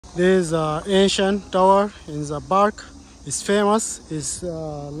This ancient tower in the park is famous. It's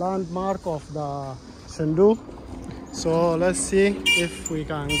a landmark of the Chengdu. So let's see if we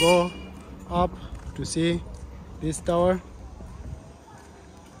can go up to see this tower.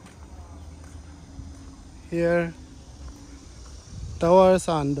 Here towers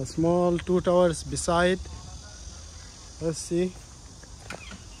and the small two towers beside. Let's see.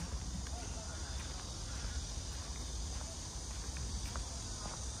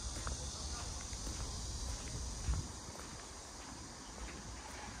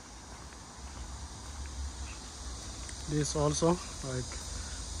 This also like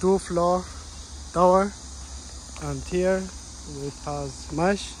 2-floor tower, and here it has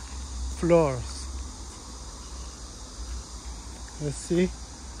mesh floors. Let's see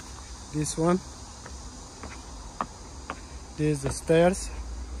this one. This is the stairs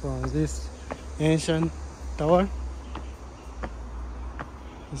from this ancient tower.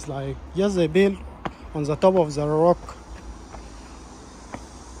 It's like just they built on the top of the rock.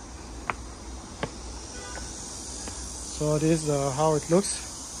 So this is how it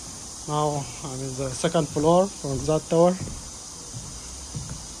looks. Now I'm in the second floor from that tower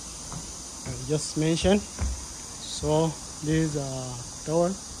I just mentioned. So this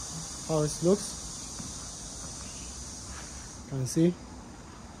tower, how it looks. You can see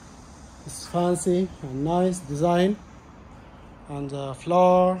it's fancy and nice design, and the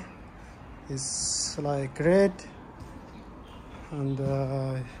floor is like red, and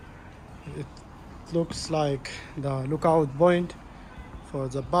it looks like the lookout point for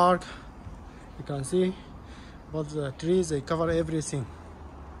the park. You can see both the trees, they cover everything,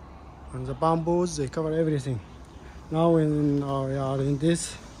 and the bamboos, they cover everything. Now we are in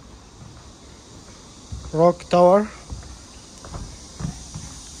this rock tower. You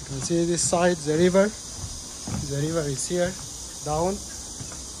can see this side, the river. The river is here down.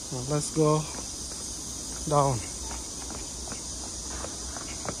 Now let's go down.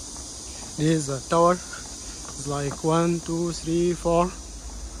 This is a tower. It's like 1, 2, 3, 4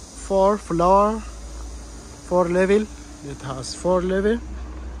 floor, 4 level. It has 4 level,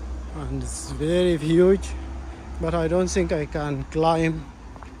 and it's very huge, but I don't think I can climb.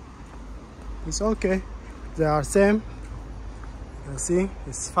 It's okay, they are same. You can see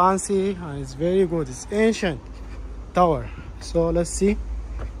it's fancy and it's very good. It's ancient tower. So let's see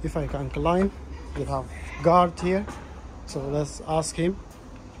if I can climb. We have guard here, so let's ask him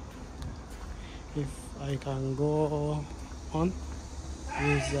if I can go on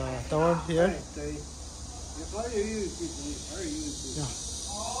this tower here. Yeah.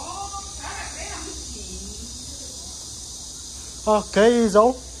 哦，可以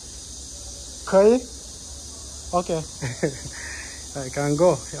走，可以。Okay. I can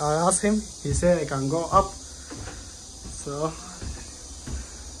go. I asked him. He said I can go up. So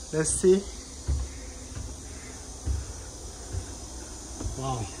let's see.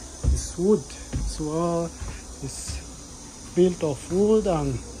 Wow, it's wood. So it's built of wood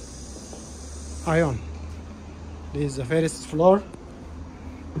and iron. This is the first floor.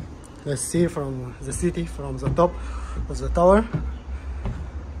 Let's see from the city, from the top of the tower.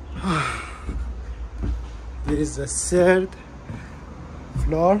 This is the third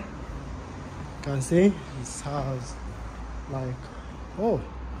floor. You can see this house like, oh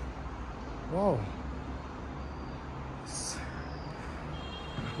wow, it's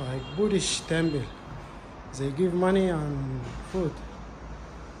like Buddhist temple. They give money and food,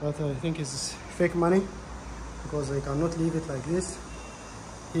 but I think it's fake money because they cannot leave it like this.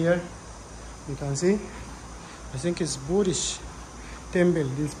 Here you can see, I think it's Buddhist temple,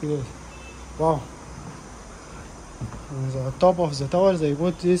 this place. Wow. On the top of the tower they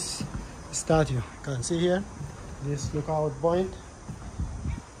put this statue. You can see here this lookout point.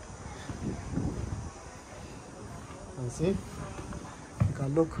 You can see, you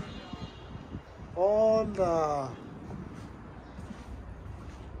can look all the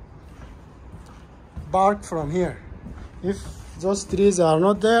park from here. If those trees are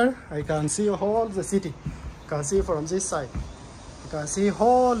not there, I can see all the city. You can see from this side. You can see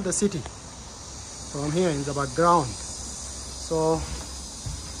all the city from here in the background. So,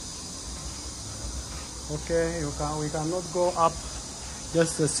 okay, we cannot go up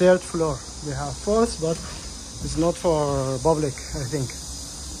just the third floor. They have fourth, but it's not for public, I think.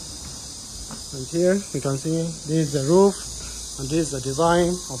 And here you can see this is the roof, and this is the design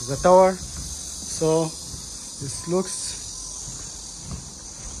of the tower. So this looks,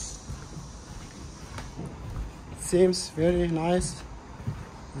 seems very nice.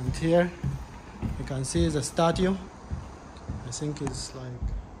 And here you can see the statue. I think it's like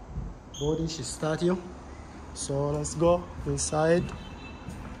Buddhist statue. So let's go inside.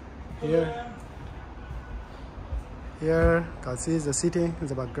 Here you can see the city in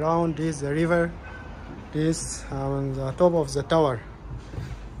the background. This is the river. This on the top of the tower.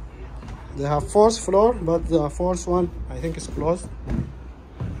 They have fourth floor, but the fourth one I think is closed.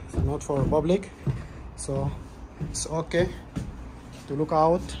 It's not for public, so it's okay to look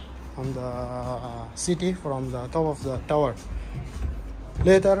out on the city from the top of the tower.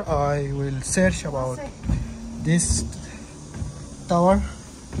 Later I will search about this tower.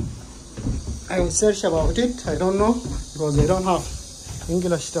 I will search about it. I don't know because they don't have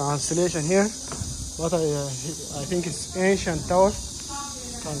English translation here. But I think it's ancient tower.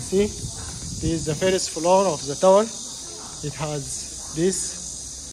 You can see this is the first floor of the tower. It has this